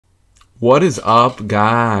What is up,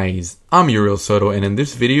 guys? I'm Uriel Soto, and in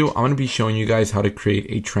this video I'm going to be showing you guys how to create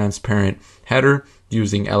a transparent header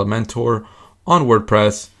using Elementor on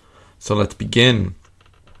WordPress. So let's begin.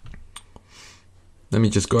 Let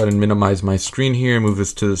me just go ahead and minimize my screen here, move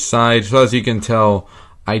this to the side. So as you can tell,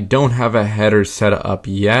 I don't have a header set up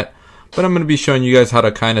yet, but I'm going to be showing you guys how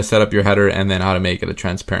to kind of set up your header and then how to make it a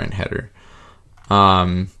transparent header.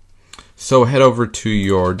 So head over to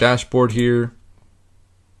your dashboard here,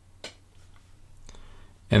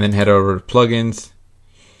 and then head over to plugins.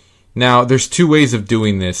 Now there's two ways of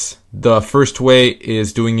doing this. The first way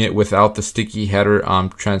is doing it without the sticky header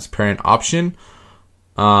transparent option.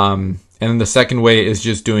 And then the second way is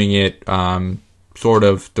just doing it sort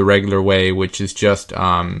of the regular way, which is just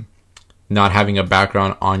not having a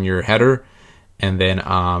background on your header and then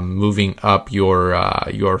moving up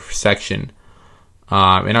your section.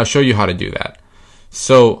 And I'll show you how to do that.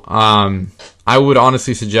 So I would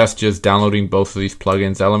honestly suggest just downloading both of these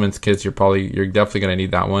plugins. Elements Kits, you're definitely gonna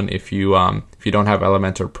need that one if you don't have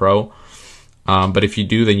Elementor Pro. But if you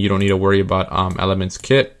do, then you don't need to worry about Elements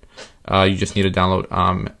Kit. You just need to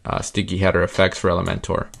download sticky header effects for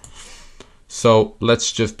Elementor. So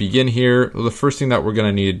let's just begin here. The first thing that we're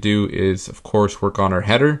gonna need to do is, of course, work on our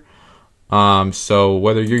header. So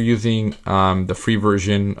whether you're using the free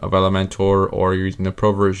version of Elementor or you're using the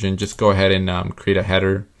pro version, just go ahead and create a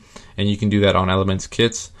header, and you can do that on Elements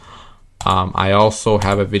Kits. I also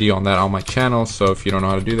have a video on that on my channel, so if you don't know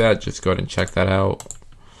how to do that, just go ahead and check that out.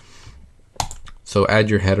 So add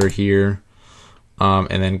your header here,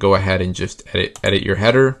 and then go ahead and just edit your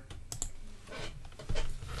header.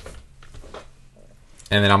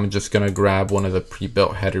 And then I'm just gonna grab one of the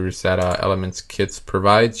pre-built headers that Elements Kits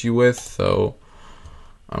provides you with. So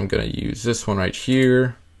I'm gonna use this one right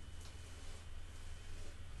here.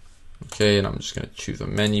 Okay, and I'm just gonna choose a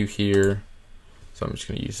menu here. So I'm just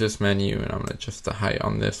gonna use this menu, and I'm gonna adjust the height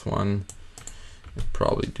on this one.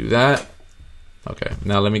 Probably do that. Okay,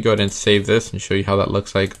 now let me go ahead and save this and show you how that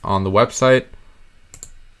looks like on the website.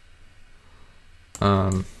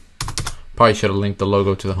 Probably should have linked the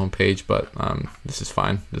logo to the home page, but this is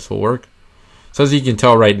fine. This will work. So as you can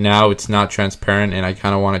tell right now, it's not transparent, and I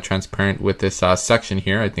kind of want it transparent with this section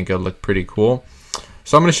here. I think it'll look pretty cool.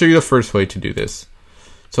 So I'm going to show you the first way to do this.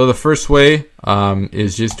 So the first way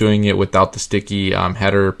is just doing it without the sticky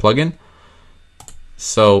header plugin.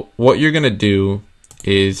 So what you're going to do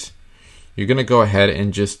is you're going to go ahead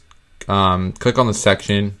and just click on the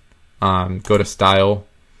section, go to style,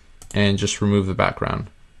 and just remove the background.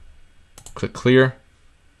 Click clear,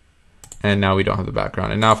 and now we don't have the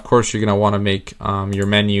background. And now of course you're gonna want to make your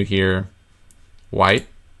menu here white,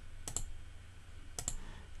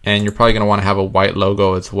 and you're probably gonna want to have a white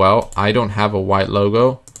logo as well. I don't have a white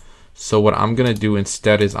logo, so what I'm gonna do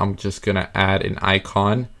instead is I'm just gonna add an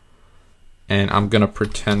icon, and I'm gonna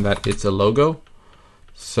pretend that it's a logo.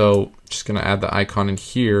 So just gonna add the icon in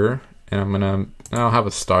here, and I'll have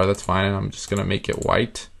a star, that's fine, and I'm just gonna make it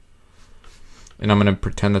white. And I'm going to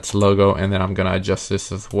pretend that's a logo, and then I'm going to adjust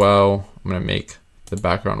this as well. I'm going to make the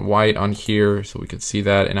background white on here so we can see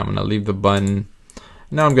that, and I'm going to leave the button.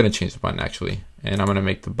 Now I'm going to change the button actually, and I'm going to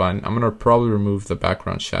make the button. I'm going to probably remove the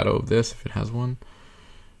background shadow of this if it has one,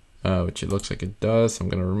 which it looks like it does. So I'm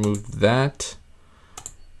going to remove that,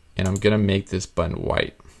 and I'm going to make this button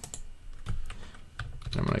white.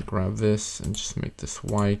 I'm going to grab this and just make this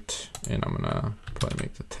white, and I'm going to probably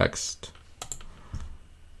make the text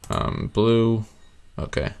blue.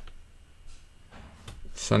 Okay,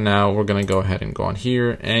 so now we're gonna go ahead and go on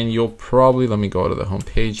here, and you'll probably, let me go to the home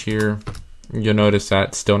page here. You'll notice that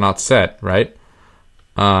it's still not set, right?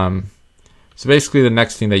 So basically the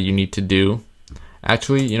next thing that you need to do,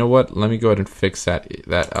 actually, you know what, let me go ahead and fix that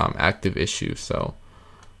active issue. So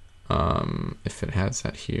if it has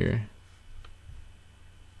that here,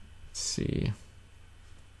 let's see.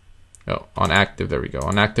 Oh, on active, there we go.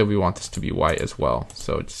 On active, we want this to be white as well.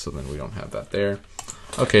 So just so then we don't have that there.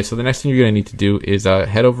 Okay, so the next thing you're gonna need to do is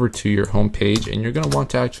head over to your home page, and you're gonna want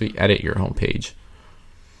to actually edit your home page.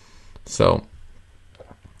 So,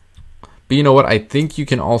 but you know what? I think you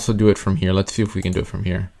can also do it from here. Let's see if we can do it from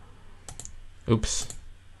here. Oops.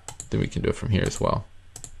 Then we can do it from here as well.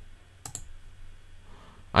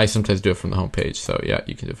 I sometimes do it from the home page, so yeah,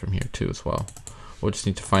 you can do it from here too as well. We'll just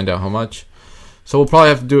need to find out how much. So we'll probably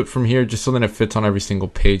have to do it from here just so that it fits on every single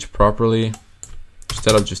page properly,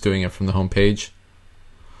 instead of just doing it from the home page.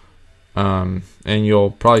 And you'll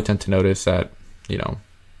probably tend to notice that, you know,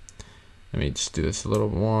 let me just do this a little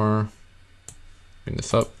more, bring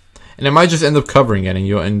this up, and it might just end up covering it.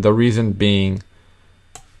 And the reason being,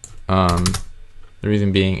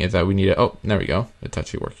 is that we need it. Oh, there we go. It's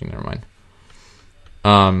actually working. Never mind.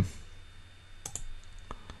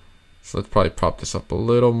 So let's probably prop this up a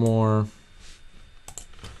little more.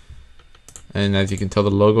 And as you can tell,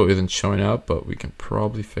 the logo isn't showing up, but we can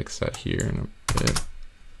probably fix that here in a bit.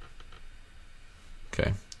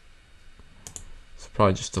 Okay. So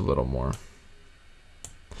probably just a little more.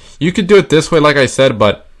 You could do it this way, like I said,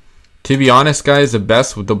 but to be honest, guys, the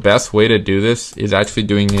best way to do this is actually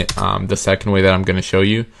doing it the second way that I'm going to show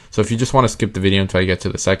you. So if you just want to skip the video until I get to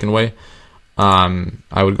the second way,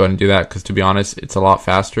 I would go ahead and do that, because to be honest, it's a lot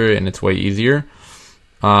faster and it's way easier.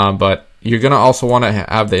 But you're going to also want to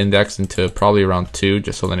have the index into probably around 2,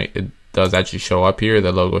 just so that it does actually show up here.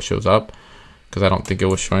 The logo shows up, because I don't think it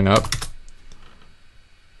was showing up.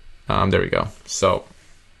 There we go. So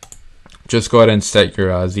just go ahead and set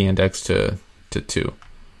your Z index to 2.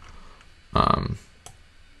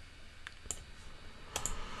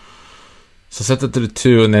 So set that to the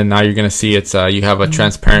 2, and then now you're going to see it's you have a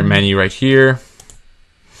transparent menu right here.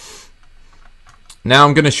 Now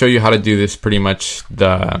I'm going to show you how to do this pretty much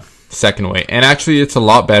the second way, and actually it's a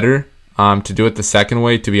lot better to do it the second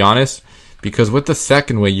way, to be honest, because with the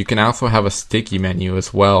second way you can also have a sticky menu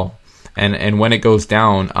as well, and when it goes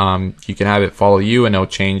down, you can have it follow you, and it'll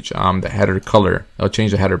change the header color. It'll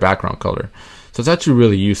change the header background color, so it's actually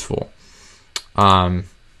really useful. So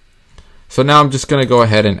now I'm just going to go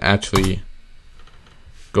ahead and actually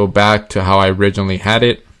go back to how I originally had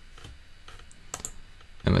it.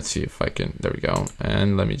 And let's see if I can, there we go.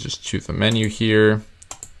 And let me just choose a menu here.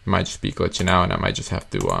 It might just be glitching out, and I might just have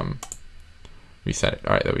to reset it.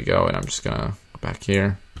 All right, there we go. And I'm just gonna go back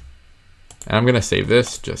here. And I'm gonna save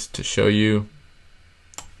this just to show you.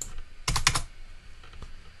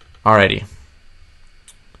 Alrighty.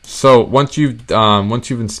 So once you've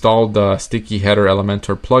installed the Sticky Header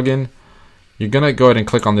Elementor plugin, you're gonna go ahead and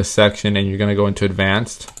click on this section, and you're gonna go into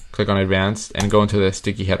Advanced. Click on Advanced, and go into the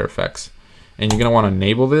Sticky Header Effects. And you're gonna want to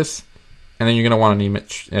enable this, and then you're gonna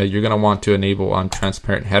want to enable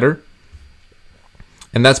transparent header.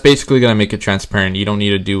 And that's basically gonna make it transparent. You don't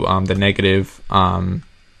need to do the negative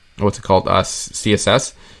what's it called,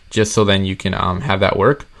 CSS, just so then you can have that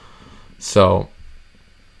work. So,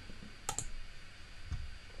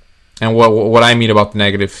 and what I mean about the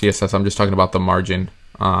negative CSS, I'm just talking about the margin,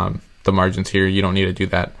 the margins here. You don't need to do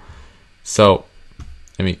that. So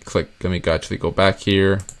let me actually go back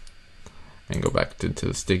here and go back into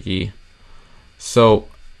the sticky. So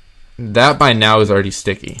that by now is already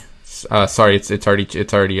sticky. Sorry, it's already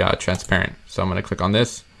transparent. So I'm gonna click on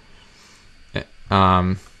this,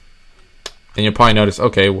 and you'll probably notice,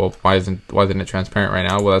 okay, well, why isn't it transparent right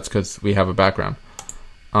now? Well, that's because we have a background.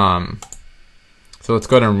 So let's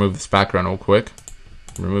go ahead and remove this background real quick.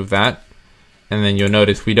 Remove that, and then you'll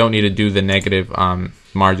notice we don't need to do the negative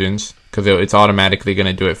margins, because it's automatically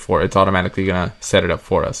gonna do it for. It's automatically gonna set it up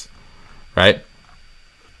for us, right?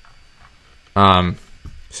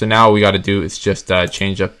 So now all we got to do is just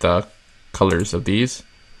change up the colors of these,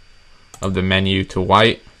 of the menu to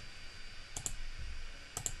white,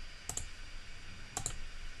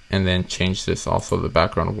 and then change this also the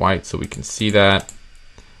background white so we can see that.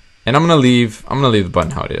 And I'm gonna leave the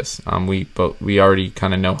button how it is. We already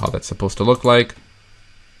kind of know how that's supposed to look like,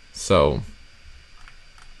 so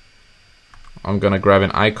I'm gonna grab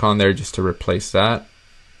an icon there just to replace that.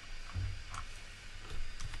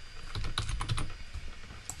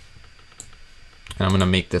 And I'm gonna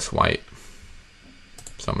make this white.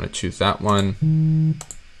 So I'm gonna choose that one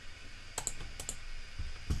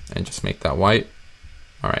and just make that white.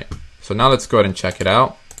 All right, so now let's go ahead and check it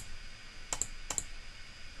out.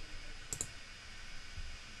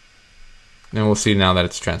 And we'll see now that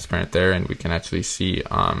it's transparent there, and we can actually see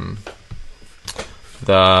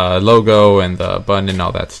the logo and the button and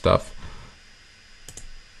all that stuff.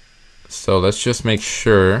 So let's just make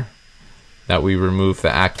sure that we remove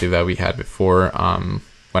the active that we had before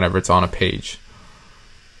whenever it's on a page.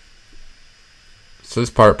 So this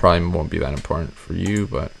part probably won't be that important for you,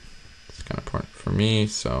 but it's kind of important for me.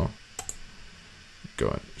 So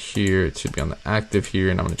go here, it should be on the active here,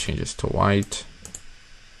 and I'm going to change this to white.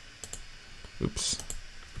 Oops.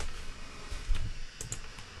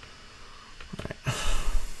 All right.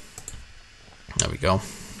 There we go.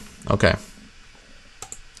 Okay.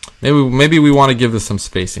 Maybe we want to give this some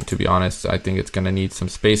spacing, to be honest. I think it's going to need some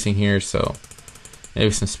spacing here, so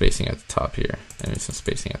maybe some spacing at the top here, maybe some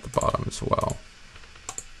spacing at the bottom as well.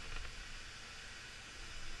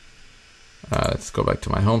 Let's go back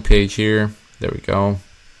to my home page here. There we go.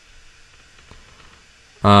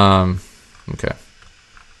 Okay.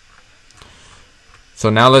 So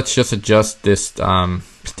now let's just adjust this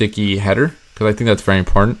sticky header, because I think that's very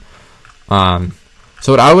important.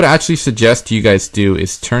 So what I would actually suggest you guys do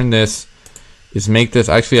is turn this is make this,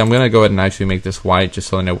 actually I'm going to go ahead and actually make this white just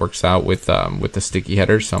so that it works out with the sticky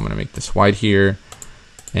header. So I'm going to make this white here,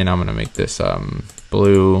 and I'm going to make this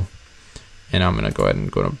blue, and I'm going to go ahead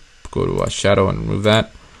and go to shadow and remove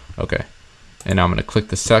that. Okay, and I'm going to click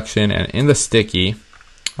the section, and in the sticky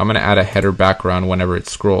I'm going to add a header background whenever it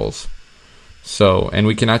scrolls. So, and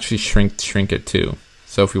we can actually shrink it too.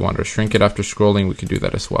 So if we want to shrink it after scrolling, we can do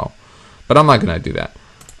that as well, but I'm not going to do that.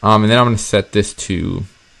 And then I'm going to set this to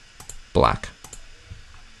black.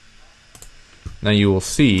 Now you will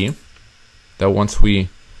see that once we,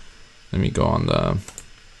 let me go on the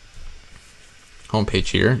home page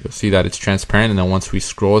here, you'll see that it's transparent, and then once we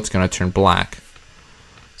scroll, it's going to turn black.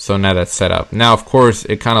 So now that's set up. Now, of course,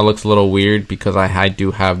 it kind of looks a little weird because I do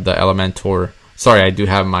have the Elementor, sorry, I do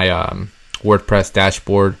have my WordPress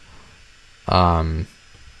dashboard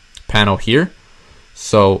panel here.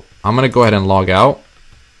 So I'm going to go ahead and log out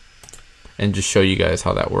and just show you guys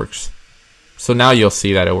how that works. So now you'll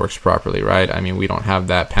see that it works properly, right? I mean, we don't have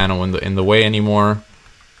that panel in the way anymore.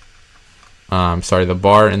 Sorry, the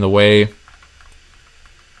bar in the way,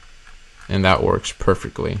 and that works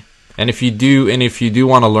perfectly. And if you do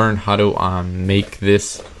want to learn how to make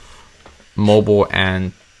this mobile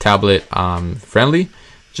and tablet friendly,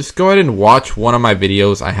 just go ahead and watch one of my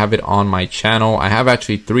videos. I have it on my channel. I have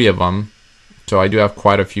actually 3 of them, so I do have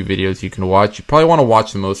quite a few videos you can watch. You probably want to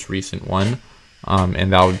watch the most recent one.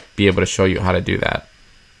 And that'll be able to show you how to do that.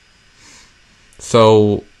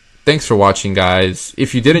 So thanks for watching, guys.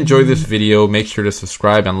 If you did enjoy this video, make sure to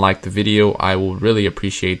subscribe and like the video. I will really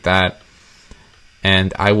appreciate that.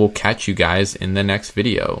 And I will catch you guys in the next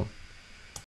video.